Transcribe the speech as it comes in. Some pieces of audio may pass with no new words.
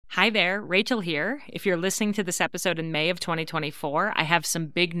Hi there, Rachel here. If you're listening to this episode in May of 2024, I have some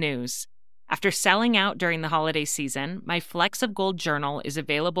big news. After selling out during the holiday season, my Flecks of Gold journal is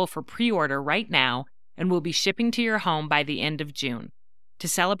available for pre-order right now and will be shipping to your home by the end of June. To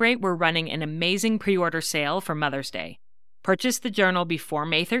celebrate, we're running an amazing pre-order sale for Mother's Day. Purchase the journal before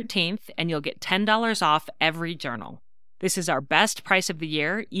May 13th and you'll get $10 off every journal. This is our best price of the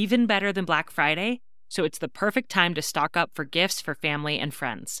year, even better than Black Friday, so it's the perfect time to stock up for gifts for family and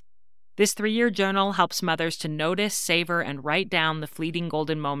friends. This 3-year journal helps mothers to notice, savor, and write down the fleeting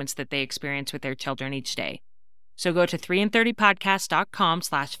golden moments that they experience with their children each day. So go to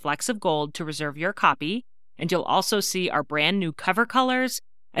 3in30podcast.com/flecksofgold to reserve your copy, and you'll also see our brand new cover colors,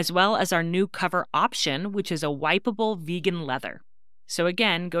 as well as our new cover option, which is a wipeable vegan leather. So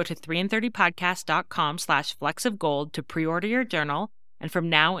again, go to 3in30podcast.com/flecksofgold to pre-order your journal, and from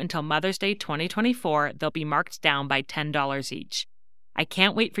now until Mother's Day 2024, they'll be marked down by $10 each. I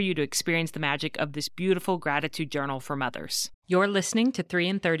can't wait for you to experience the magic of this beautiful gratitude journal for mothers. You're listening to 3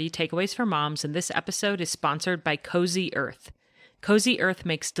 in 30 Takeaways for Moms, and this episode is sponsored by Cozy Earth. Cozy Earth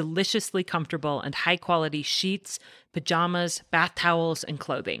makes deliciously comfortable and high-quality sheets, pajamas, bath towels, and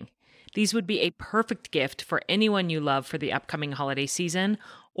clothing. These would be a perfect gift for anyone you love for the upcoming holiday season,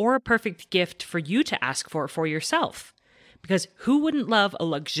 or a perfect gift for you to ask for yourself. Because who wouldn't love a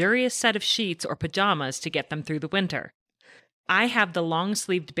luxurious set of sheets or pajamas to get them through the winter? I have the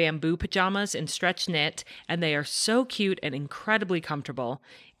long-sleeved bamboo pajamas in stretch knit, and they are so cute and incredibly comfortable.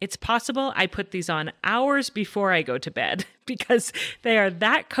 It's possible I put these on hours before I go to bed because they are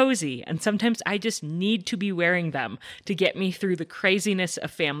that cozy, and sometimes I just need to be wearing them to get me through the craziness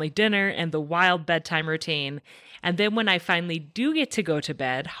of family dinner and the wild bedtime routine. And then when I finally do get to go to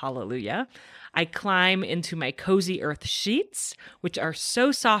bed, hallelujah, I climb into my Cozy Earth sheets, which are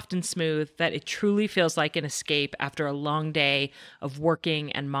so soft and smooth that it truly feels like an escape after a long day of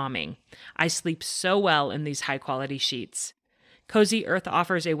working and momming. I sleep so well in these high-quality sheets. Cozy Earth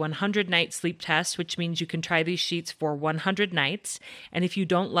offers a 100-night sleep test, which means you can try these sheets for 100 nights, and if you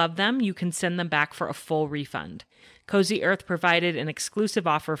don't love them, you can send them back for a full refund. Cozy Earth provided an exclusive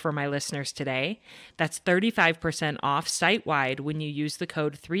offer for my listeners today. That's 35% off site-wide when you use the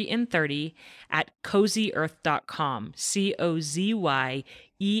code 3in30 at CozyEarth.com,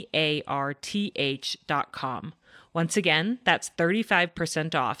 CozyEarth.com. Once again, that's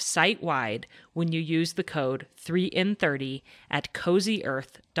 35% off site-wide when you use the code 3in30 at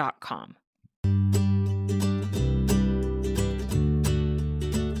CozyEarth.com.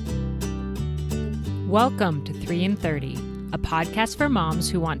 Welcome to 3 in 30, a podcast for moms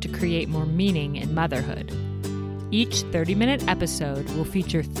who want to create more meaning in motherhood. Each 30-minute episode will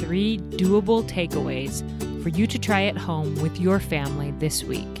feature 3 doable takeaways for you to try at home with your family this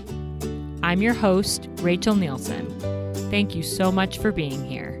week. I'm your host, Rachel Nielsen. Thank you so much for being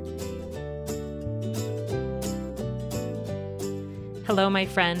here. Hello, my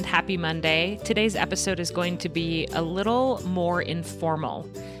friend. Happy Monday. Today's episode is going to be a little more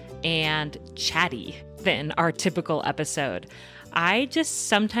informal and chatty than our typical episode. I just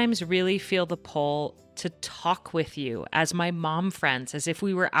sometimes really feel the pull to talk with you as my mom friends, as if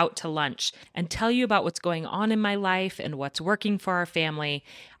we were out to lunch, and tell you about what's going on in my life and what's working for our family.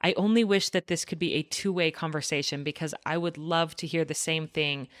 I only wish that this could be a two-way conversation because I would love to hear the same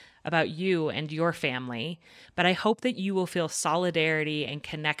thing about you and your family. But I hope that you will feel solidarity and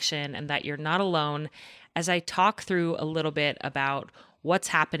connection and that you're not alone as I talk through a little bit about what's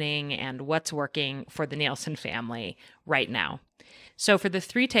happening and what's working for the Nielsen family right now. So for the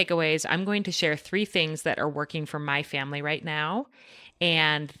 3 takeaways, I'm going to share 3 things that are working for my family right now.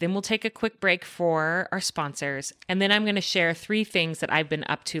 And then we'll take a quick break for our sponsors. And then I'm going to share 3 things that I've been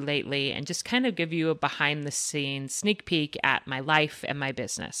up to lately and just kind of give you a behind the scenes sneak peek at my life and my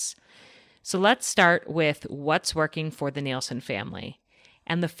business. So let's start with what's working for the Nielsen family.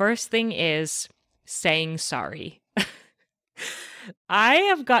 And the first thing is saying sorry. I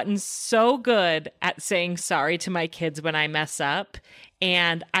have gotten so good at saying sorry to my kids when I mess up,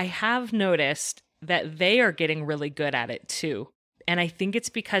 and I have noticed that they are getting really good at it too. And I think it's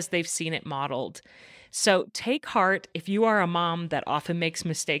because they've seen it modeled. So take heart if you are a mom that often makes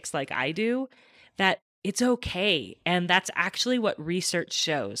mistakes like I do, that it's okay. And that's actually what research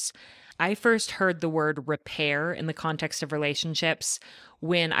shows. I first heard the word repair in the context of relationships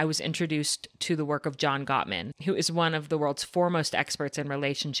when I was introduced to the work of John Gottman, who is one of the world's foremost experts in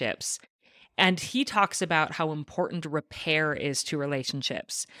relationships. And he talks about how important repair is to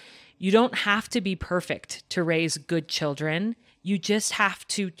relationships. You don't have to be perfect to raise good children. You just have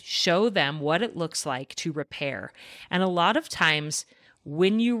to show them what it looks like to repair. And a lot of times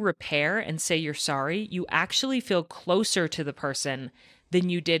when you repair and say you're sorry, you actually feel closer to the person than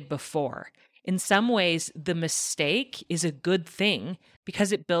you did before. In some ways, the mistake is a good thing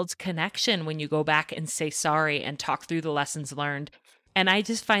because it builds connection when you go back and say sorry and talk through the lessons learned. And I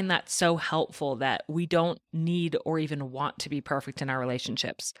just find that so helpful that we don't need or even want to be perfect in our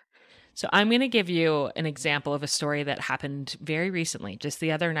relationships. So I'm going to give you an example of a story that happened very recently, just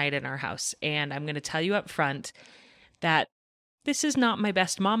the other night in our house. And I'm going to tell you up front that this is not my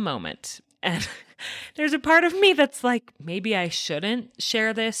best mom moment. And there's a part of me that's like, maybe I shouldn't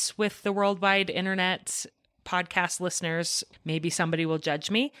share this with the worldwide internet podcast listeners. Maybe somebody will judge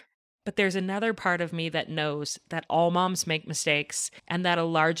me. But there's another part of me that knows that all moms make mistakes and that a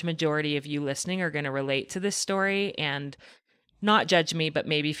large majority of you listening are going to relate to this story and not judge me, but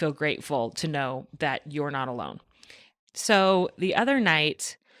maybe feel grateful to know that you're not alone. So the other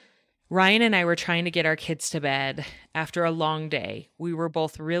night, Ryan and I were trying to get our kids to bed after a long day. We were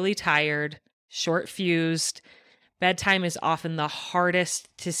both really tired, short fused. Bedtime is often the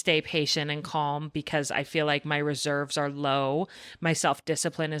hardest to stay patient and calm because I feel like my reserves are low. My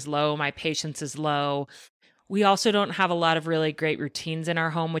self-discipline is low. My patience is low. We also don't have a lot of really great routines in our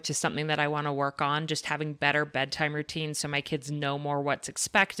home, which is something that I want to work on, just having better bedtime routines so my kids know more what's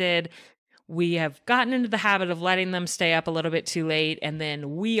expected. We have gotten into the habit of letting them stay up a little bit too late, and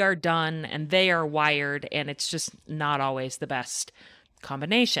then we are done and they are wired, and it's just not always the best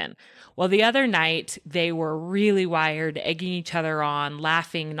combination. Well, the other night, they were really wired, egging each other on,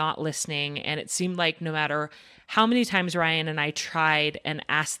 laughing, not listening, and it seemed like no matter how many times Ryan and I tried and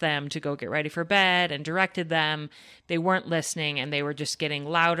asked them to go get ready for bed and directed them, they weren't listening, and they were just getting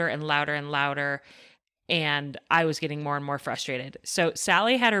louder and louder and louder. And I was getting more and more frustrated. So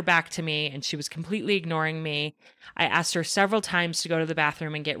Sally had her back to me and she was completely ignoring me. I asked her several times to go to the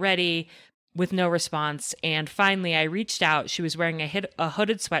bathroom and get ready with no response. And finally, I reached out. She was wearing a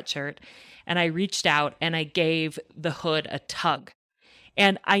hooded sweatshirt. And I reached out and I gave the hood a tug.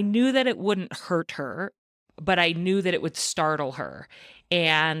 And I knew that it wouldn't hurt her, but I knew that it would startle her.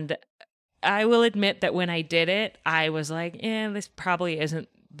 And I will admit that when I did it, I was like, this probably isn't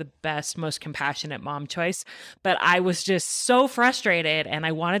the best, most compassionate mom choice, but I was just so frustrated and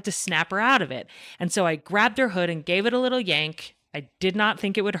I wanted to snap her out of it. And so I grabbed her hood and gave it a little yank. I did not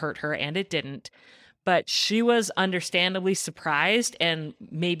think it would hurt her, and it didn't. But she was understandably surprised and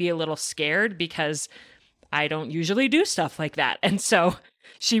maybe a little scared because I don't usually do stuff like that. And so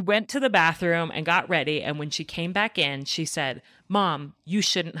she went to the bathroom and got ready. And when she came back in, she said, "Mom, you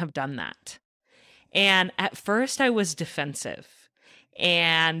shouldn't have done that." And at first I was defensive.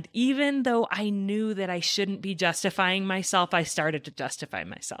 And even though I knew that I shouldn't be justifying myself, I started to justify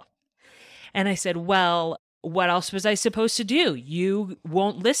myself. And I said, well, what else was I supposed to do? You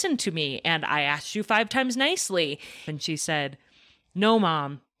won't listen to me. And I asked you 5 times nicely. And she said, "No,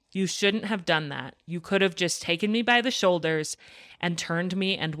 Mom, you shouldn't have done that. You could have just taken me by the shoulders and turned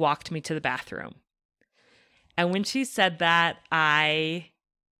me and walked me to the bathroom." And when she said that, I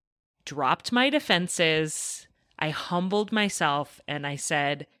dropped my defenses. I humbled myself and I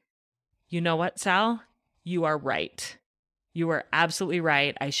said, "You know what, Sal? You are right. You are absolutely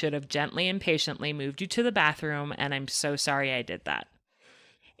right. I should have gently and patiently moved you to the bathroom, and I'm so sorry I did that."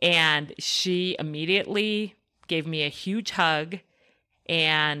 And she immediately gave me a huge hug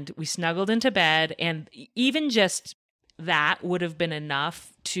and we snuggled into bed. And even just that would have been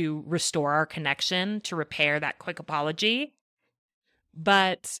enough to restore our connection, to repair that quick apology.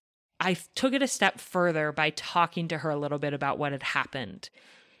 But I took it a step further by talking to her a little bit about what had happened.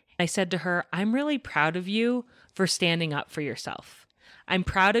 I said to her, "I'm really proud of you for standing up for yourself. I'm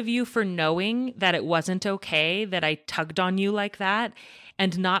proud of you for knowing that it wasn't okay that I tugged on you like that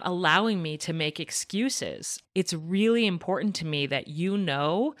and not allowing me to make excuses. It's really important to me that you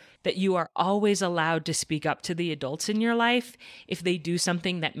know that you are always allowed to speak up to the adults in your life if they do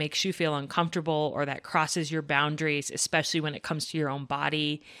something that makes you feel uncomfortable or that crosses your boundaries, especially when it comes to your own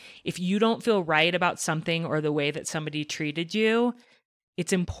body. If you don't feel right about something or the way that somebody treated you,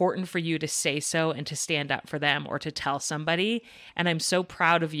 it's important for you to say so and to stand up for them or to tell somebody. And I'm so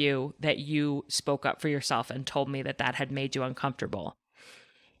proud of you that you spoke up for yourself and told me that that had made you uncomfortable."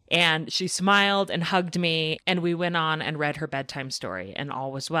 And she smiled and hugged me, and we went on and read her bedtime story, and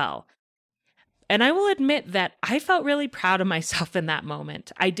all was well. And I will admit that I felt really proud of myself in that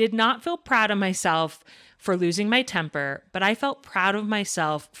moment. I did not feel proud of myself for losing my temper, but I felt proud of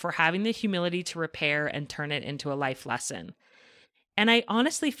myself for having the humility to repair and turn it into a life lesson. And I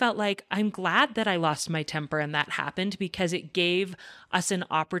honestly felt like I'm glad that I lost my temper and that happened because it gave us an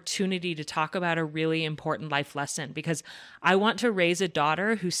opportunity to talk about a really important life lesson, because I want to raise a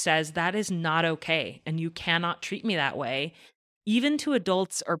daughter who says that is not okay and you cannot treat me that way, even to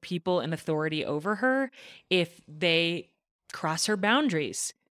adults or people in authority over her, if they cross her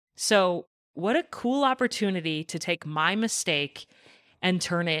boundaries. So, what a cool opportunity to take my mistake and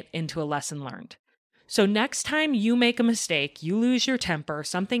turn it into a lesson learned. So, next time you make a mistake, you lose your temper,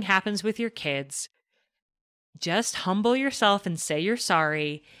 something happens with your kids, just humble yourself and say you're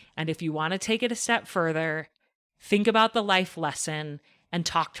sorry. And if you want to take it a step further, think about the life lesson and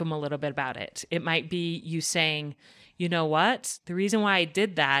talk to them a little bit about it. It might be you saying, you know what? The reason why I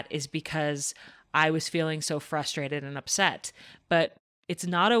did that is because I was feeling so frustrated and upset. But it's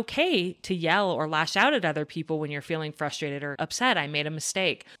not okay to yell or lash out at other people when you're feeling frustrated or upset. I made a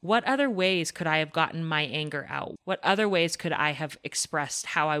mistake. What other ways could I have gotten my anger out? What other ways could I have expressed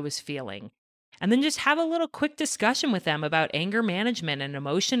how I was feeling? And then just have a little quick discussion with them about anger management and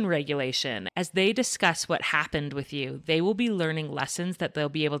emotion regulation. As they discuss what happened with you, they will be learning lessons that they'll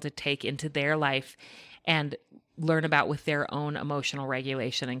be able to take into their life and learn about with their own emotional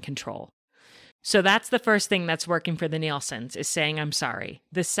regulation and control. So that's the first thing that's working for the Nielsen's, is saying I'm sorry.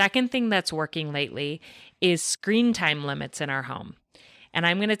 The second thing that's working lately is screen time limits in our home. And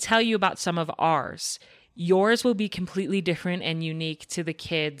I'm going to tell you about some of ours. Yours will be completely different and unique to the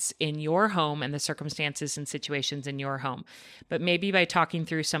kids in your home and the circumstances and situations in your home. But maybe by talking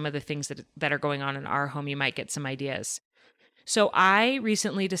through some of the things that are going on in our home, you might get some ideas. So I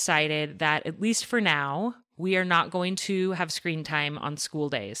recently decided that, at least for now, we are not going to have screen time on school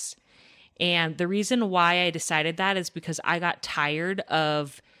days. And the reason why I decided that is because I got tired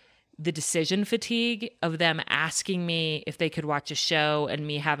of the decision fatigue of them asking me if they could watch a show and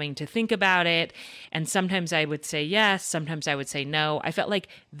me having to think about it. And sometimes I would say yes, sometimes I would say no. I felt like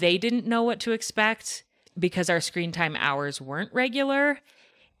they didn't know what to expect because our screen time hours weren't regular.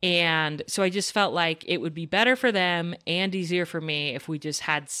 And so I just felt like it would be better for them and easier for me if we just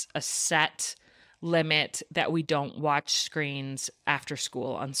had a set limit that we don't watch screens after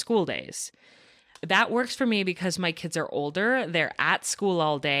school on school days. That works for me because my kids are older, they're at school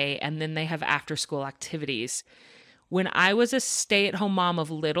all day, and then they have after school activities. When I was a stay-at-home mom of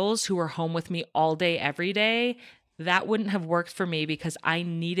littles who were home with me all day, every day, that wouldn't have worked for me because I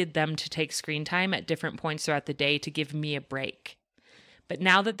needed them to take screen time at different points throughout the day to give me a break. But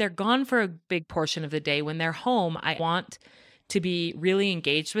now that they're gone for a big portion of the day, when they're home, I want to be really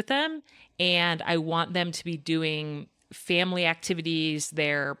engaged with them, and I want them to be doing family activities,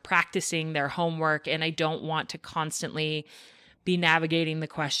 they're practicing their homework, and I don't want to constantly be navigating the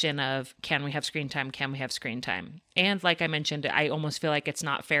question of, can we have screen time? Can we have screen time? And like I mentioned, I almost feel like it's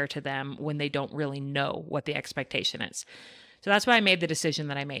not fair to them when they don't really know what the expectation is. So that's why I made the decision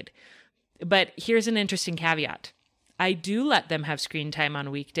that I made. But here's an interesting caveat. I do let them have screen time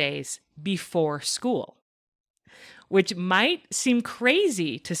on weekdays before school, which might seem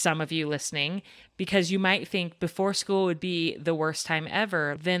crazy to some of you listening because you might think before school would be the worst time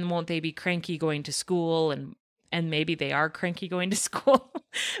ever. Then won't they be cranky going to school? And maybe they are cranky going to school.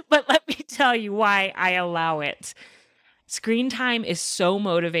 But let me tell you why I allow it. Screen time is so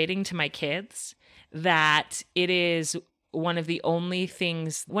motivating to my kids that it is one of the only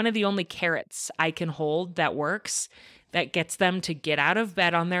carrots I can hold that works, that gets them to get out of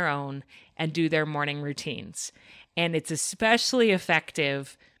bed on their own and do their morning routines. And it's especially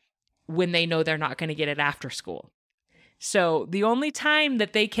effective when they know they're not going to get it after school. So the only time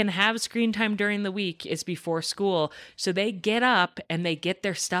that they can have screen time during the week is before school. So they get up and they get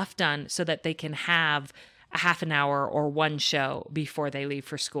their stuff done so that they can have a half an hour or one show before they leave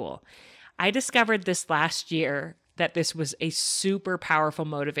for school. I discovered this last year that this was a super powerful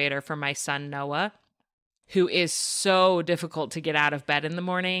motivator for my son, Noah, who is so difficult to get out of bed in the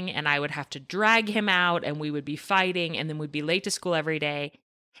morning. And I would have to drag him out and we would be fighting and then we'd be late to school every day.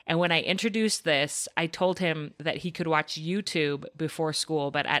 And when I introduced this, I told him that he could watch YouTube before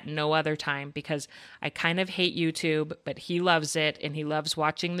school, but at no other time, because I kind of hate YouTube, but he loves it. And he loves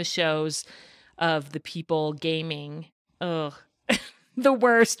watching the shows of the people gaming. Ugh, the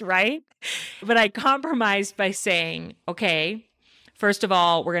worst, right? But I compromised by saying, okay, first of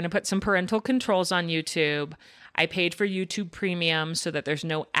all, we're going to put some parental controls on YouTube. I paid for YouTube Premium so that there's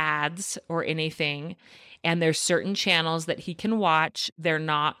no ads or anything. And there's certain channels that he can watch. They're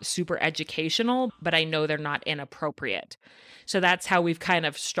not super educational, but I know they're not inappropriate. So that's how we've kind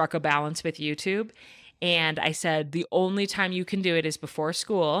of struck a balance with YouTube. And I said, the only time you can do it is before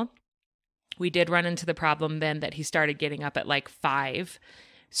school. We did run into the problem then that he started getting up at like 5.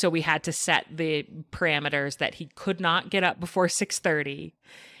 So we had to set the parameters that he could not get up before 6:30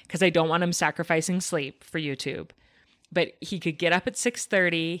 because I don't want him sacrificing sleep for YouTube. but he could get up at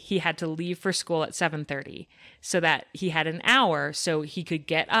 6:30. He had to leave for school at 7:30 so that he had an hour so he could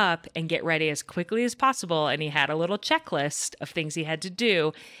get up and get ready as quickly as possible. And he had a little checklist of things he had to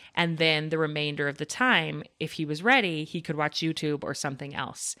do. And then the remainder of the time, if he was ready, he could watch YouTube or something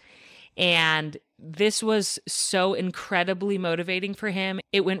else. And this was so incredibly motivating for him.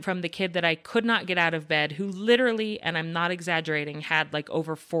 It went from the kid that I could not get out of bed, who literally, and I'm not exaggerating, had like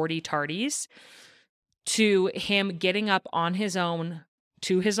over 40 tardies, to him getting up on his own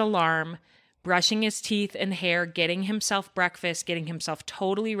to his alarm, brushing his teeth and hair, getting himself breakfast, getting himself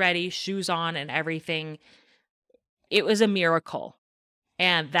totally ready, shoes on and everything. It was a miracle.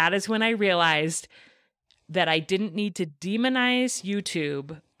 And that is when I realized that I didn't need to demonize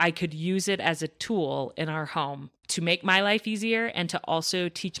YouTube. I could use it as a tool in our home to make my life easier and to also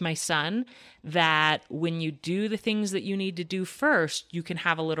teach my son that when you do the things that you need to do first, you can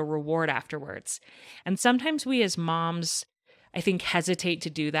have a little reward afterwards. And sometimes we as moms, I think, hesitate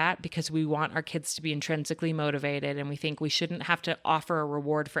to do that because we want our kids to be intrinsically motivated and we think we shouldn't have to offer a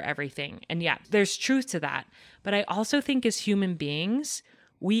reward for everything. And yeah, there's truth to that. But I also think as human beings,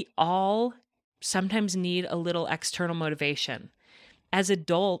 we all sometimes need a little external motivation. As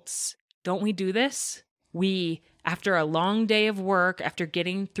adults, don't we do this? We, after a long day of work, after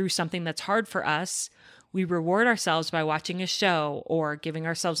getting through something that's hard for us, we reward ourselves by watching a show or giving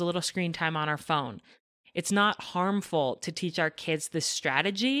ourselves a little screen time on our phone. It's not harmful to teach our kids this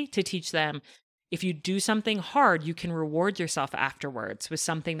strategy, to teach them if you do something hard, you can reward yourself afterwards with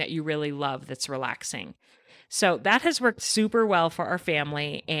something that you really love that's relaxing. So that has worked super well for our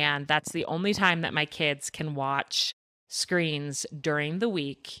family, and that's the only time that my kids can watch screens during the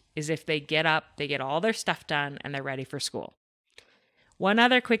week is if they get up, they get all their stuff done, and they're ready for school. One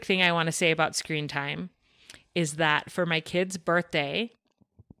other quick thing I want to say about screen time is that for my kids' birthday,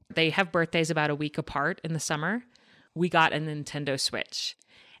 they have birthdays about a week apart in the summer, we got a Nintendo Switch.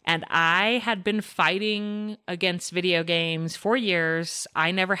 And I had been fighting against video games for years.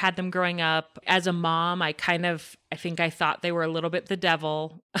 I never had them growing up. As a mom, I think I thought they were a little bit the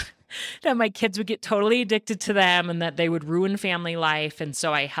devil, that my kids would get totally addicted to them and that they would ruin family life. And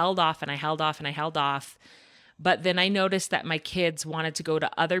so I held off and I held off and I held off. But then I noticed that my kids wanted to go to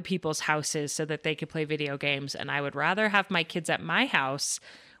other people's houses so that they could play video games. And I would rather have my kids at my house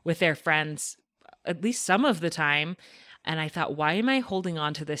with their friends, at least some of the time. And I thought, why am I holding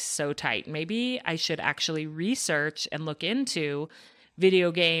on to this so tight? Maybe I should actually research and look into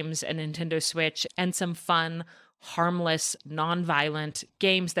video games and Nintendo Switch and some fun, harmless, non-violent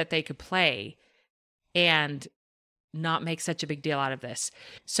games that they could play and not make such a big deal out of this.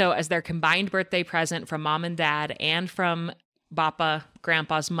 So as their combined birthday present from mom and dad and from Papa,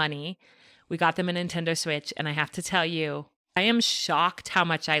 Grandpa's money, we got them a Nintendo Switch. And I have to tell you, I am shocked how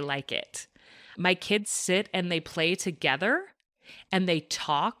much I like it. My kids sit and they play together and they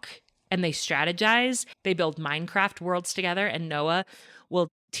talk and they strategize. They build Minecraft worlds together, and Noah will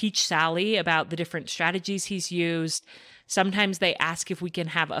teach Sally about the different strategies he's used. Sometimes they ask if we can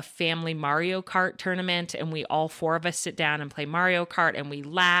have a family Mario Kart tournament and we all four of us sit down and play Mario Kart and we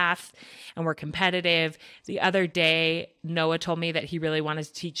laugh and we're competitive. The other day, Noah told me that he really wanted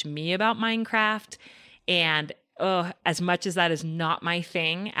to teach me about Minecraft, and as much as that is not my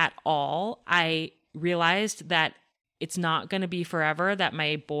thing at all, I realized that it's not going to be forever that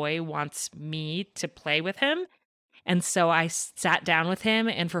my boy wants me to play with him. And so I sat down with him,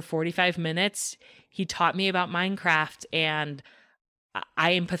 and for 45 minutes, he taught me about Minecraft, and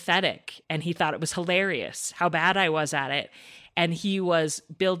I am pathetic. And he thought it was hilarious how bad I was at it. And he was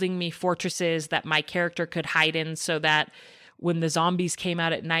building me fortresses that my character could hide in so that when the zombies came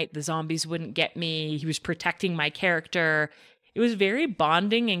out at night, the zombies wouldn't get me. He was protecting my character. It was very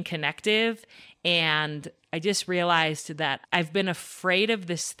bonding and connective. And I just realized that I've been afraid of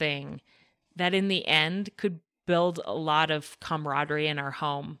this thing that in the end could build a lot of camaraderie in our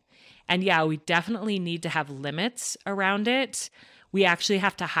home. And yeah, we definitely need to have limits around it. We actually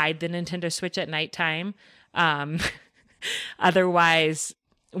have to hide the Nintendo Switch at nighttime. Otherwise,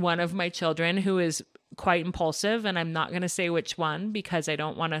 one of my children, who is quite impulsive, and I'm not going to say which one because I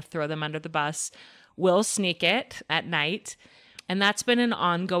don't want to throw them under the bus, will sneak it at night. And that's been an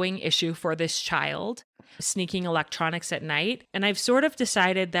ongoing issue for this child, sneaking electronics at night. And I've sort of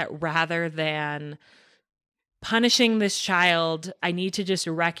decided that rather than punishing this child, I need to just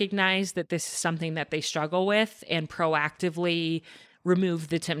recognize that this is something that they struggle with and proactively remove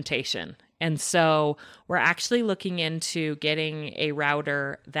the temptation. And so we're actually looking into getting a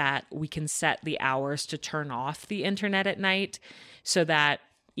router that we can set the hours to turn off the internet at night so that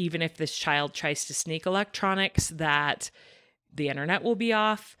even if this child tries to sneak electronics, that the internet will be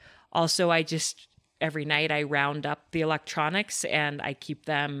off. Also, I just every night I round up the electronics and I keep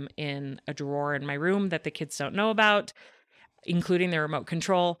them in a drawer in my room that the kids don't know about, including the remote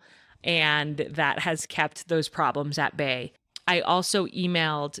control. And that has kept those problems at bay. I also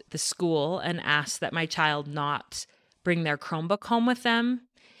emailed the school and asked that my child not bring their Chromebook home with them.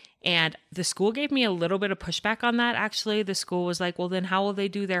 And the school gave me a little bit of pushback on that. Actually, the school was like, well, then how will they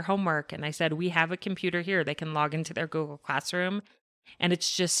do their homework? And I said, we have a computer here. They can log into their Google Classroom. And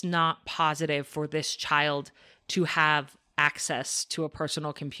it's just not positive for this child to have access to a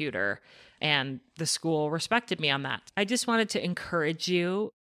personal computer. And the school respected me on that. I just wanted to encourage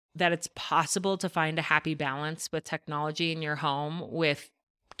you that it's possible to find a happy balance with technology in your home with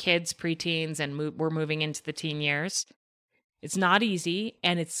kids, preteens, and we're moving into the teen years. It's not easy,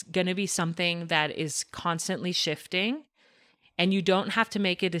 and it's going to be something that is constantly shifting, and you don't have to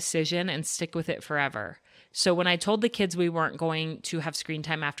make a decision and stick with it forever. So when I told the kids we weren't going to have screen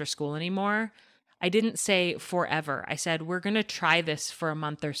time after school anymore, I didn't say forever. I said, we're going to try this for a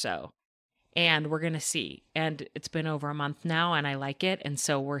month or so, and we're going to see. And it's been over a month now, and I like it, and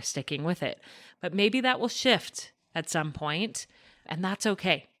so we're sticking with it. But maybe that will shift at some point, and that's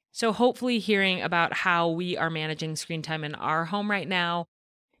okay. So hopefully hearing about how we are managing screen time in our home right now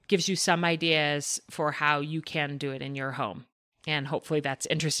gives you some ideas for how you can do it in your home. And hopefully that's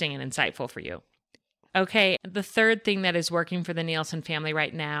interesting and insightful for you. Okay, the third thing that is working for the Nielsen family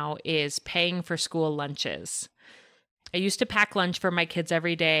right now is paying for school lunches. I used to pack lunch for my kids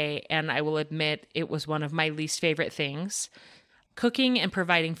every day, and I will admit it was one of my least favorite things. Cooking and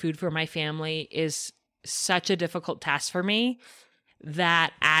providing food for my family is such a difficult task for me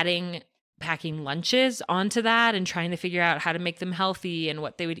that packing lunches onto that and trying to figure out how to make them healthy and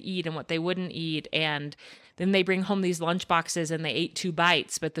what they would eat and what they wouldn't eat. And then they bring home these lunch boxes and they ate 2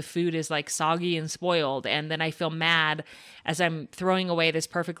 bites, but the food is like soggy and spoiled. And then I feel mad as I'm throwing away this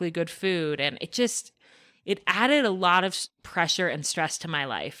perfectly good food. And it added a lot of pressure and stress to my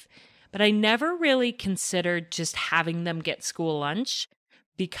life. But I never really considered just having them get school lunch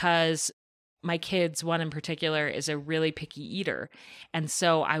because my kids, one in particular, is a really picky eater. And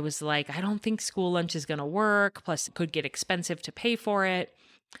so I was like, I don't think school lunch is going to work. Plus, it could get expensive to pay for it.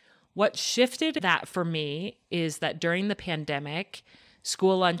 What shifted that for me is that during the pandemic,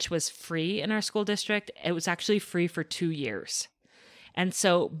 school lunch was free in our school district. It was actually free for 2 years. And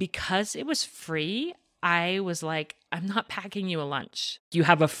so because it was free, I was like, I'm not packing you a lunch. You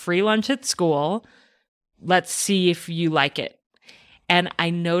have a free lunch at school. Let's see if you like it. And I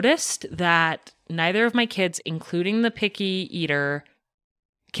noticed that neither of my kids, including the picky eater,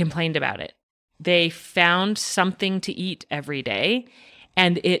 complained about it. They found something to eat every day,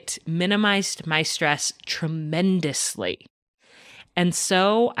 and it minimized my stress tremendously. And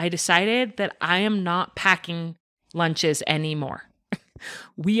so I decided that I am not packing lunches anymore.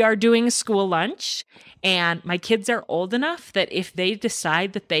 We are doing a school lunch, and my kids are old enough that if they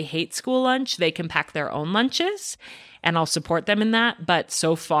decide that they hate school lunch, they can pack their own lunches, and I'll support them in that. But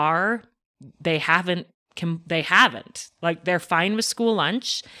so far, they haven't. Like, they're fine with school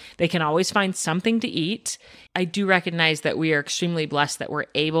lunch. They can always find something to eat. I do recognize that we are extremely blessed that we're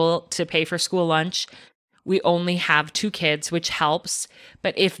able to pay for school lunch. We only have 2 kids, which helps.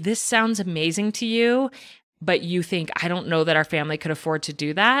 But if this sounds amazing to you, but you think, I don't know that our family could afford to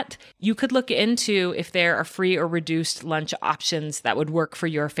do that, you could look into if there are free or reduced lunch options that would work for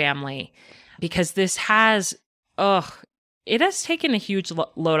your family. Because this has, it has taken a huge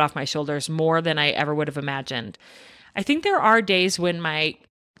load off my shoulders, more than I ever would have imagined. I think there are days when my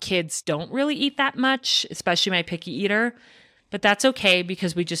kids don't really eat that much, especially my picky eater, but that's okay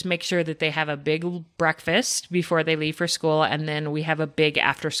because we just make sure that they have a big breakfast before they leave for school, and then we have a big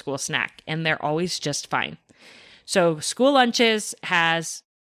after-school snack, and they're always just fine. So school lunches has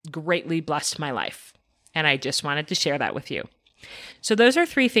greatly blessed my life, and I just wanted to share that with you. So those are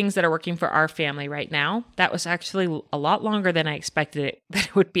 3 things that are working for our family right now. That was actually a lot longer than I expected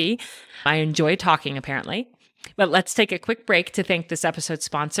it would be. I enjoy talking, apparently. But let's take a quick break to thank this episode's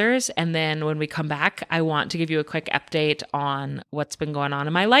sponsors. And then when we come back, I want to give you a quick update on what's been going on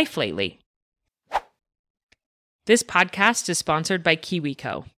in my life lately. This podcast is sponsored by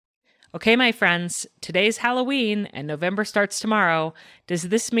KiwiCo. Okay, my friends, today's Halloween and November starts tomorrow. Does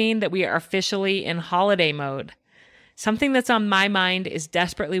this mean that we are officially in holiday mode? Something that's on my mind is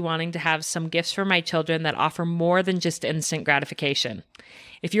desperately wanting to have some gifts for my children that offer more than just instant gratification.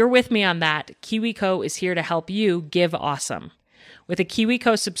 If you're with me on that, KiwiCo is here to help you give awesome. With a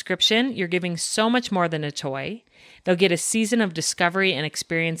KiwiCo subscription, you're giving so much more than a toy. They'll get a season of discovery and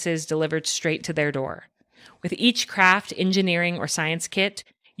experiences delivered straight to their door. With each craft, engineering, or science kit,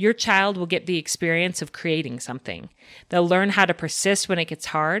 Your child will get the experience of creating something. They'll learn how to persist when it gets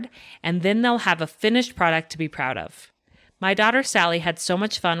hard, and then they'll have a finished product to be proud of. My daughter Sally had so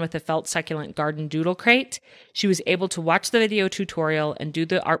much fun with the felt succulent garden doodle crate. She was able to watch the video tutorial and do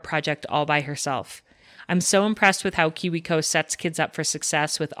the art project all by herself. I'm so impressed with how KiwiCo sets kids up for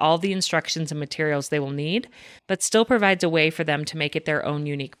success with all the instructions and materials they will need, but still provides a way for them to make it their own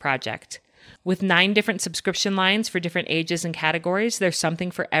unique project. With 9 different subscription lines for different ages and categories, there's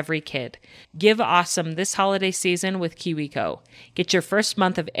something for every kid. Give awesome this holiday season with KiwiCo. Get your first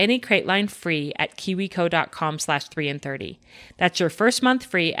month of any crate line free at kiwico.com/3in30. That's your first month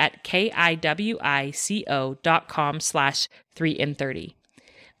free at kiwico.com/3in30.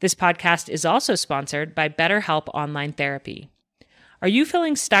 This podcast is also sponsored by BetterHelp Online Therapy. Are you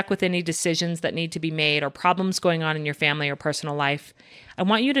feeling stuck with any decisions that need to be made or problems going on in your family or personal life? I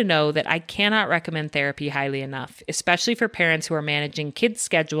want you to know that I cannot recommend therapy highly enough, especially for parents who are managing kids'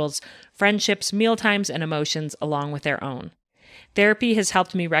 schedules, friendships, mealtimes, and emotions along with their own. Therapy has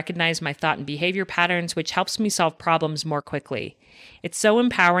helped me recognize my thought and behavior patterns, which helps me solve problems more quickly. It's so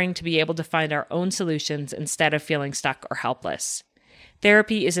empowering to be able to find our own solutions instead of feeling stuck or helpless.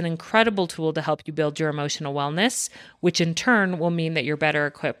 Therapy is an incredible tool to help you build your emotional wellness, which in turn will mean that you're better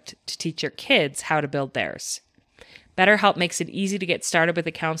equipped to teach your kids how to build theirs. BetterHelp makes it easy to get started with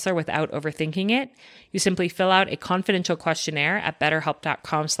a counselor without overthinking it. You simply fill out a confidential questionnaire at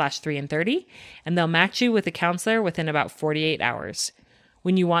betterhelp.com/3in30, and they'll match you with a counselor within about 48 hours.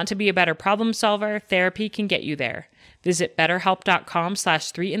 When you want to be a better problem solver, therapy can get you there. Visit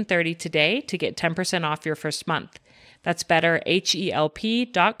betterhelp.com/3in30 today to get 10% off your first month. That's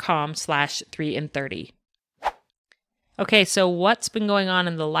betterhelp.com/3in30. Okay, so what's been going on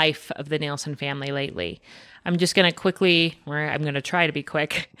in the life of the Nielsen family lately? I'm just going to quickly, or I'm going to try to be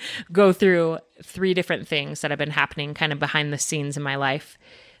quick, go through 3 different things that have been happening kind of behind the scenes in my life.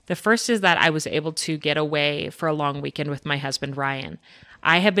 The first is that I was able to get away for a long weekend with my husband, Ryan.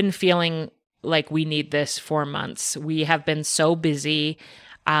 I have been feeling like we need this for months. We have been so busy.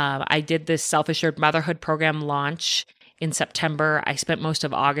 I did this Self-Assured Motherhood program launch in September. I spent most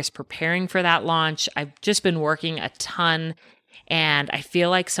of August preparing for that launch. I've just been working a ton, and I feel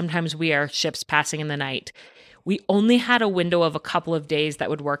like sometimes we are ships passing in the night. We only had a window of a couple of days that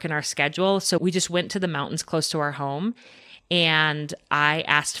would work in our schedule, so we just went to the mountains close to our home, and I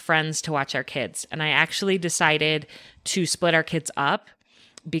asked friends to watch our kids. And I actually decided to split our kids up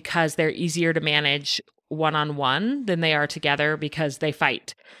because they're easier to manage one-on-one than they are together because they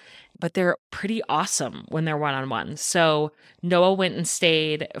fight. But they're pretty awesome when they're one-on-one. So Noah went and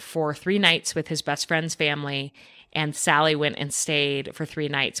stayed for 3 nights with his best friend's family, and Sally went and stayed for 3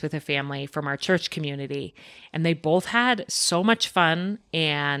 nights with a family from our church community. And they both had so much fun,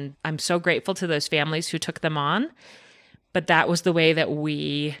 and I'm so grateful to those families who took them on. But that was the way that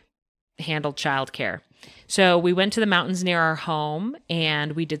we handled childcare. So we went to the mountains near our home,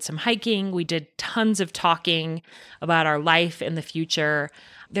 and we did some hiking. We did tons of talking about our life in the future.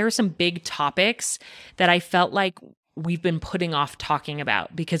 There were some big topics that I felt like we've been putting off talking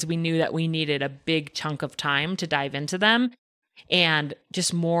about because we knew that we needed a big chunk of time to dive into them and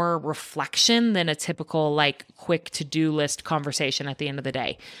just more reflection than a typical quick to-do list conversation at the end of the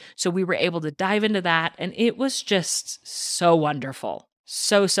day. So we were able to dive into that, and it was just so wonderful.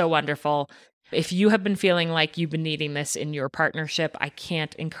 So wonderful. If you have been feeling like you've been needing this in your partnership, I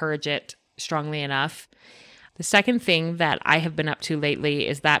can't encourage it strongly enough. The second thing that I have been up to lately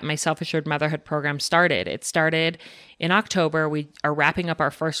is that my Self-Assured Motherhood program started. It started in October. We are wrapping up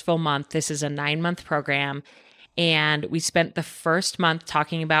our first full month. This is a 9-month program. And we spent the first month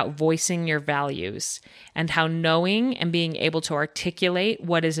talking about voicing your values and how knowing and being able to articulate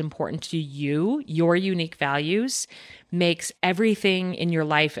what is important to you, your unique values, makes everything in your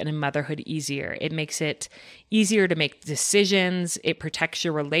life and in motherhood easier. It makes it easier to make decisions. It protects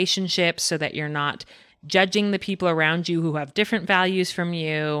your relationships so that you're not judging the people around you who have different values from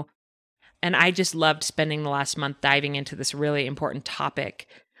you. And I just loved spending the last month diving into this really important topic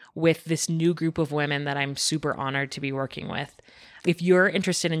with this new group of women that I'm super honored to be working with. If you're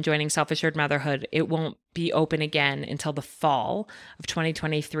interested in joining Self-Assured Motherhood, it won't be open again until the fall of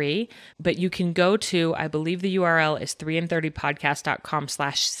 2023, but you can go to, I believe the URL is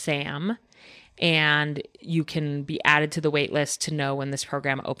 3in30podcast.com/Sam, and you can be added to the wait list to know when this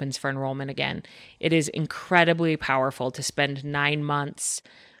program opens for enrollment again. It is incredibly powerful to spend 9 months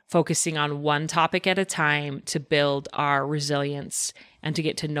focusing on one topic at a time to build our resilience and to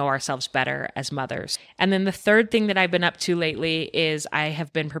get to know ourselves better as mothers. And then the third thing that I've been up to lately is I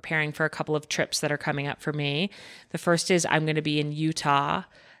have been preparing for a couple of trips that are coming up for me. The first is I'm going to be in Utah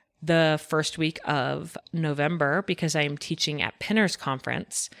the first week of November because I am teaching at Pinners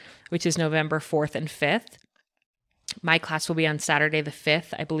Conference, which is November 4th and 5th. My class will be on Saturday the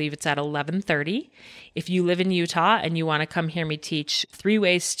 5th. I believe it's at 11:30. If you live in Utah and you want to come hear me teach 3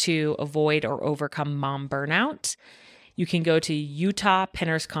 ways to avoid or overcome mom burnout, you can go to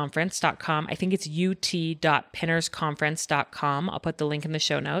utahpinnersconference.com. I think it's ut.pinnersconference.com. I'll put the link in the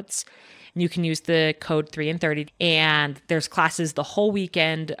show notes. And you can use the code 3 and 30. And there's classes the whole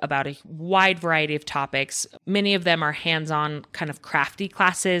weekend about a wide variety of topics. Many of them are hands-on kind of crafty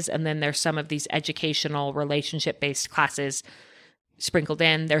classes. And then there's some of these educational relationship-based classes sprinkled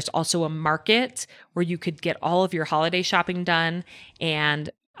in. There's also a market where you could get all of your holiday shopping done. And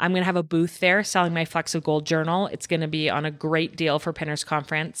I'm going to have a booth there selling my Flecks of Gold journal. It's going to be on a great deal for Pinners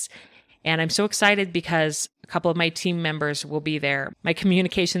Conference. And I'm so excited because a couple of my team members will be there. My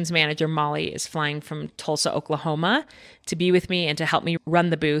communications manager, Molly, is flying from Tulsa, Oklahoma to be with me and to help me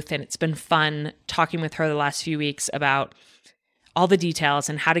run the booth. And it's been fun talking with her the last few weeks about all the details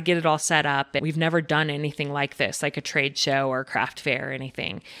and how to get it all set up. And we've never done anything like this, like a trade show or craft fair or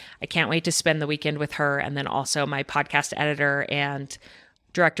anything. I can't wait to spend the weekend with her. And then also my podcast editor and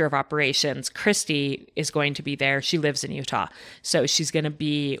director of operations, Christy, is going to be there. She lives in Utah. So she's going to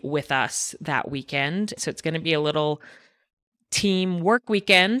be with us that weekend. So it's going to be a little team work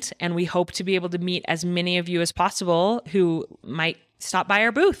weekend. And we hope to be able to meet as many of you as possible who might stop by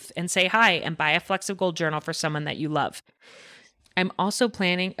our booth and say hi and buy a Flecks of Gold journal for someone that you love. I'm also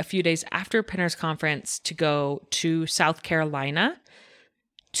planning a few days after Pinners Conference to go to South Carolina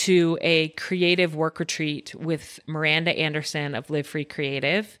to a creative work retreat with Miranda Anderson of Live Free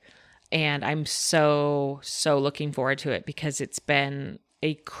Creative. And I'm so looking forward to it because it's been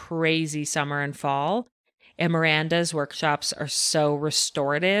a crazy summer and fall. And Miranda's workshops are so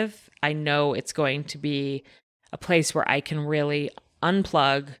restorative. I know it's going to be a place where I can really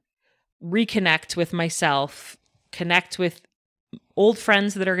unplug, reconnect with myself, connect with old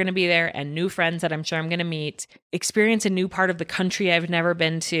friends that are going to be there and new friends that I'm sure I'm going to meet, experience a new part of the country I've never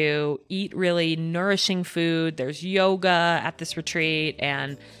been to, eat really nourishing food. There's yoga at this retreat,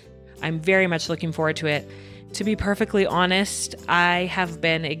 and I'm very much looking forward to it. To be perfectly honest, I have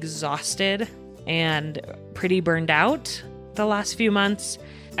been exhausted and pretty burned out the last few months.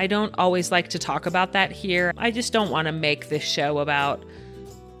 I don't always like to talk about that here. I just don't want to make this show about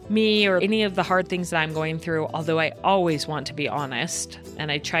me or any of the hard things that I'm going through, although I always want to be honest, and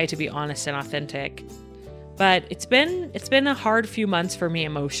I try to be honest and authentic. But it's been a hard few months for me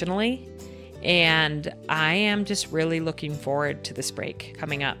emotionally, and I am just really looking forward to this break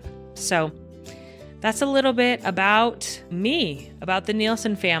coming up. So that's a little bit about me, about the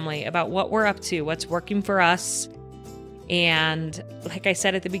Nielsen family, about what we're up to, what's working for us. And like I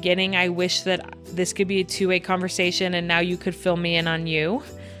said at the beginning, I wish that this could be a two-way conversation and now you could fill me in on you.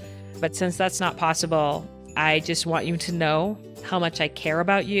 But since that's not possible, I just want you to know how much I care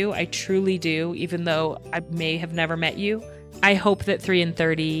about you. I truly do, even though I may have never met you. I hope that 3 and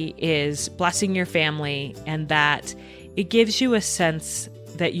 30 is blessing your family and that it gives you a sense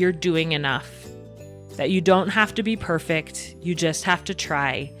that you're doing enough, that you don't have to be perfect, you just have to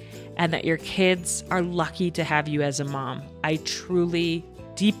try, and that your kids are lucky to have you as a mom. I truly,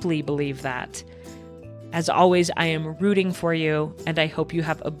 deeply believe that. As always, I am rooting for you, and I hope you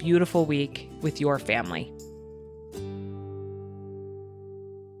have a beautiful week with your family.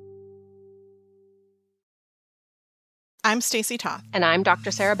 I'm Stacey Toth. And I'm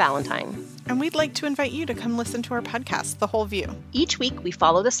Dr. Sarah Ballantyne. And we'd like to invite you to come listen to our podcast, The Whole View. Each week, we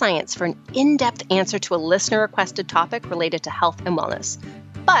follow the science for an in-depth answer to a listener-requested topic related to health and wellness.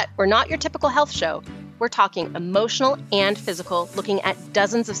 But we're not your typical health show. We're talking emotional and physical, looking at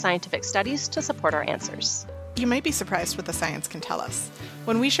dozens of scientific studies to support our answers. You might be surprised what the science can tell us.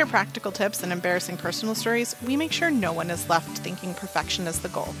 When we share practical tips and embarrassing personal stories, we make sure no one is left thinking perfection is the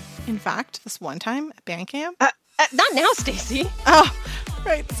goal. In fact, this one time at band camp... Not now, Stacey. Oh,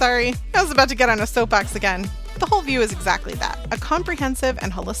 right, sorry. I was about to get on a soapbox again. The Whole View is exactly that, a comprehensive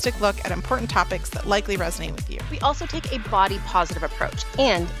and holistic look at important topics that likely resonate with you. We also take a body-positive approach,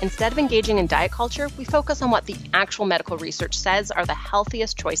 and instead of engaging in diet culture, we focus on what the actual medical research says are the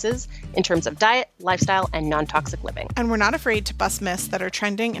healthiest choices in terms of diet, lifestyle, and non-toxic living. And we're not afraid to bust myths that are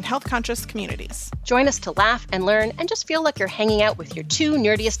trending in health-conscious communities. Join us to laugh and learn and just feel like you're hanging out with your two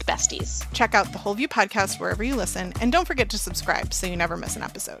nerdiest besties. Check out the Whole View podcast wherever you listen, and don't forget to subscribe so you never miss an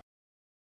episode.